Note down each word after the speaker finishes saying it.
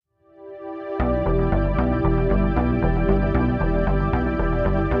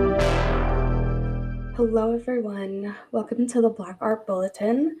Hello, everyone. Welcome to the Black Art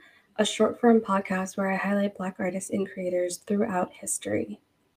Bulletin, a short form podcast where I highlight Black artists and creators throughout history.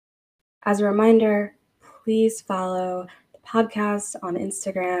 As a reminder, please follow the podcast on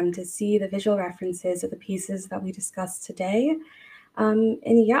Instagram to see the visual references of the pieces that we discussed today. I'm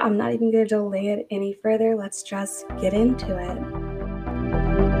not even going to delay it any further. Let's just get into it.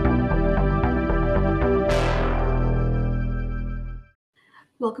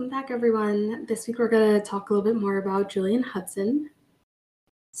 Welcome back, everyone. This week we're going to talk a little bit more about Julian Hudson.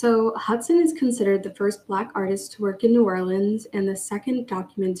 So Hudson is considered the first Black artist to work in New Orleans and the second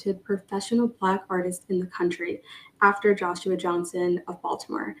documented professional Black artist in the country after Joshua Johnson of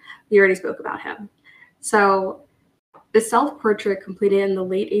Baltimore. We already spoke about him. So the self-portrait completed in the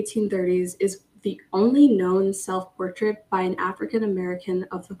late 1830s is the only known self-portrait by an African American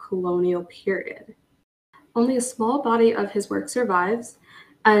of the colonial period. Only a small body of his work survives,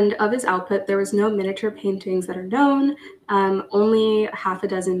 and of his output, there was no miniature paintings that are known, only half a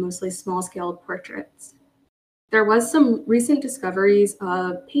dozen mostly small-scale portraits. There was some recent discoveries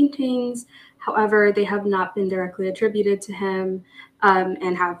of paintings, however, they have not been directly attributed to him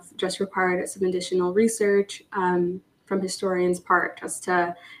and have just required some additional research from historians' part just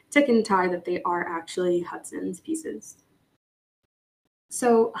to tick and tie that they are actually Hudson's pieces.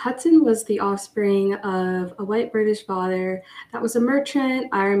 So Hudson was the offspring of a white British father that was a merchant,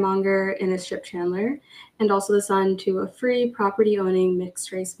 ironmonger, and a ship chandler, and also the son to a free, property-owning,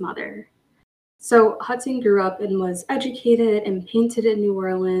 mixed-race mother. So Hudson grew up and was educated and painted in New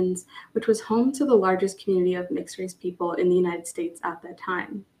Orleans, which was home to the largest community of mixed-race people in the United States at that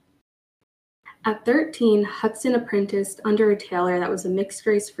time. At 13, Hudson apprenticed under a tailor that was a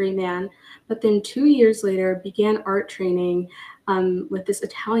mixed-race free man, but then 2 years later began art training with this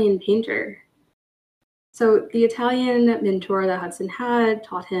Italian painter. So the Italian mentor that Hudson had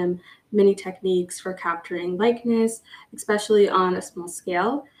taught him many techniques for capturing likeness, especially on a small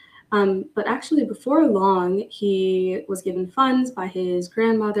scale. But actually, before long, he was given funds by his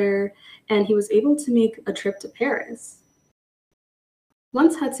grandmother, and he was able to make a trip to Paris.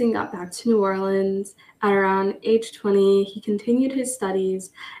 Once Hudson got back to New Orleans at around age 20, he continued his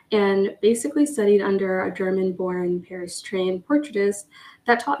studies and basically studied under a German-born, Paris-trained portraitist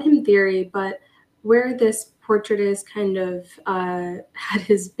that taught him theory, but where this portraitist kind of had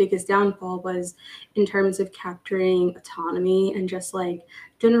his biggest downfall was in terms of capturing autonomy and just like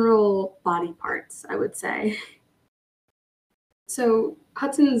general body parts, I would say. So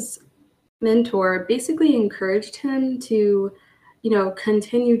Hudson's mentor basically encouraged him to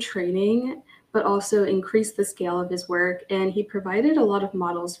continue training, but also increase the scale of his work. And he provided a lot of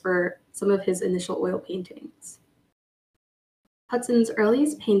models for some of his initial oil paintings. Hudson's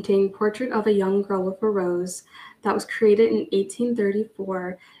earliest painting, Portrait of a Young Girl with a Rose, that was created in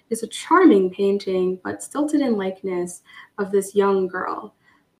 1834, is a charming painting, but stilted in likeness of this young girl.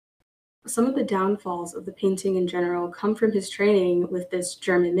 Some of the downfalls of the painting in general come from his training with this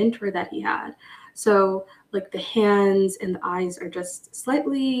German mentor that he had. So like the hands and the eyes are just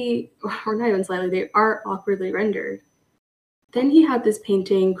slightly, or not even slightly, they are awkwardly rendered. Then he had this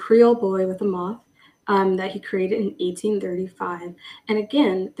painting, Creole Boy with a Moth, that he created in 1835. And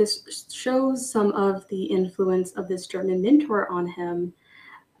again, this shows some of the influence of this German mentor on him.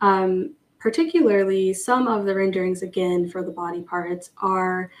 Particularly, some of the renderings, again, for the body parts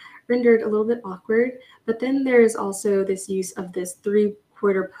are rendered a little bit awkward, but then there's also this use of this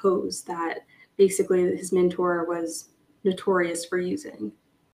three-quarter pose that basically his mentor was notorious for using.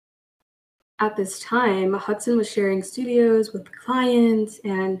 At this time, Hudson was sharing studios with clients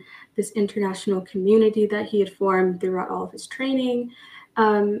and this international community that he had formed throughout all of his training.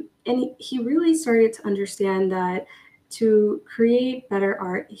 And he really started to understand that to create better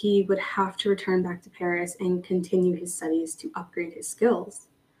art, he would have to return back to Paris and continue his studies to upgrade his skills.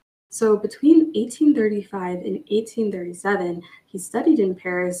 So between 1835 and 1837, he studied in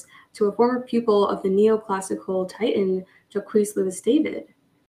Paris to a former pupil of the neoclassical titan Jacques Louis David.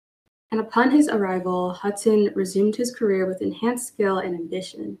 And upon his arrival, Hudson resumed his career with enhanced skill and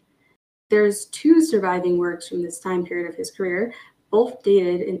ambition. There's 2 surviving works from this time period of his career, both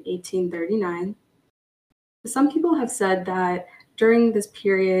dated in 1839. Some people have said that during this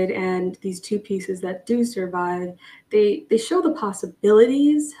period and these 2 pieces that do survive, they show the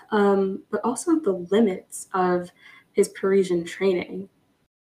possibilities, but also the limits of his Parisian training.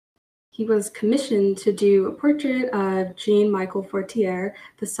 He was commissioned to do a portrait of Jean-Michel Fortier,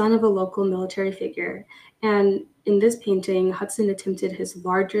 the son of a local military figure. And in this painting, Hudson attempted his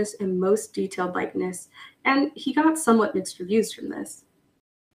largest and most detailed likeness, and he got somewhat mixed reviews from this.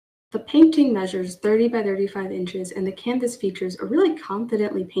 The painting measures 30 by 35 inches, and the canvas features a really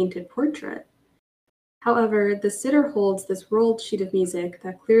confidently painted portrait. However, the sitter holds this rolled sheet of music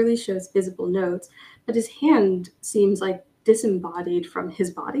that clearly shows visible notes, but his hand seems like disembodied from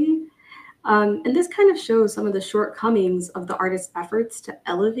his body. And this kind of shows some of the shortcomings of the artist's efforts to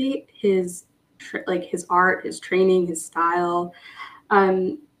elevate his art, his training, his style.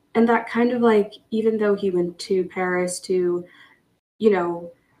 Um, and that kind of like, even though he went to Paris to, you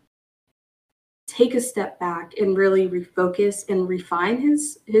know, take a step back and really refocus and refine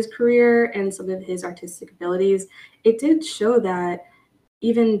his career and some of his artistic abilities, it did show that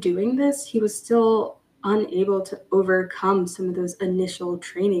even doing this, he was still unable to overcome some of those initial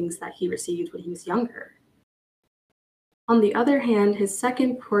trainings that he received when he was younger. On the other hand, his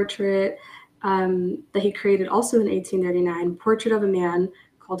second portrait that he created also in 1839, Portrait of a Man,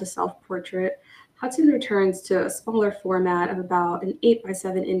 called a self-portrait, Hudson returns to a smaller format of about an 8 by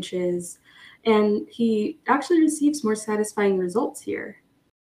 7 inches, and he actually receives more satisfying results here.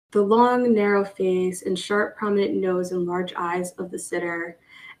 The long, narrow face and sharp, prominent nose and large eyes of the sitter.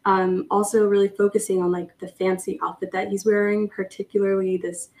 Also, really focusing on like the fancy outfit that he's wearing, particularly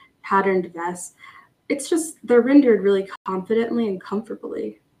this patterned vest. It's just they're rendered really confidently and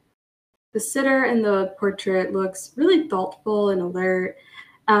comfortably. The sitter in the portrait looks really thoughtful and alert,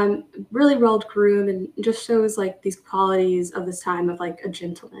 really well groomed, and just shows like these qualities of this time of like a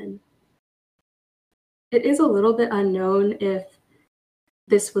gentleman. It is a little bit unknown if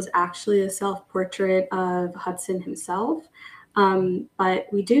this was actually a self-portrait of Hudson himself. But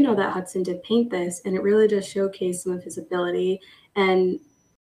we do know that Hudson did paint this, and it really does showcase some of his ability and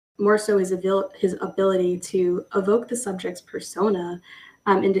more so his ability to evoke the subject's persona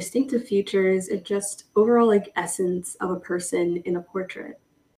and distinctive features and just overall like essence of a person in a portrait.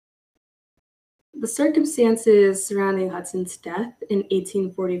 The circumstances surrounding Hudson's death in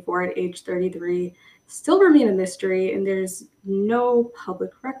 1844 at age 33 still remain a mystery, and there's no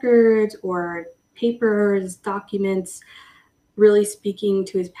public records or papers, documents really speaking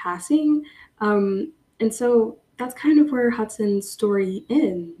to his passing. And so that's kind of where Hudson's story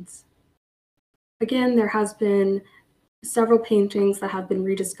ends. Again, there has been several paintings that have been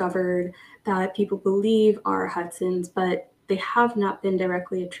rediscovered that people believe are Hudson's, but they have not been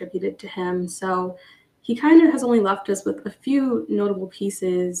directly attributed to him. So he kind of has only left us with a few notable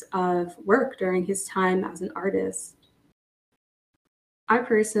pieces of work during his time as an artist. I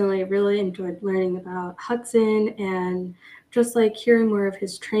personally really enjoyed learning about Hudson and just like hearing more of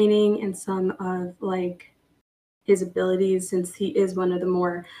his training and some of like his abilities since he is one of the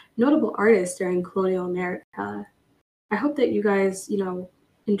more notable artists during colonial America. I hope that you guys,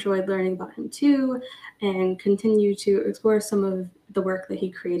 enjoyed learning about him too and continue to explore some of the work that he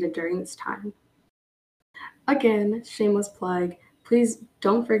created during this time. Again, shameless plug. Please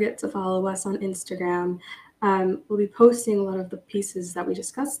don't forget to follow us on Instagram. We'll be posting a lot of the pieces that we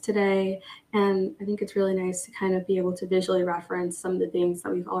discussed today, and I think it's really nice to kind of be able to visually reference some of the things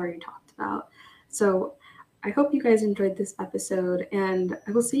that we've already talked about. So I hope you guys enjoyed this episode, and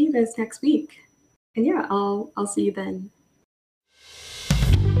I will see you guys next week. And yeah, I'll see you then.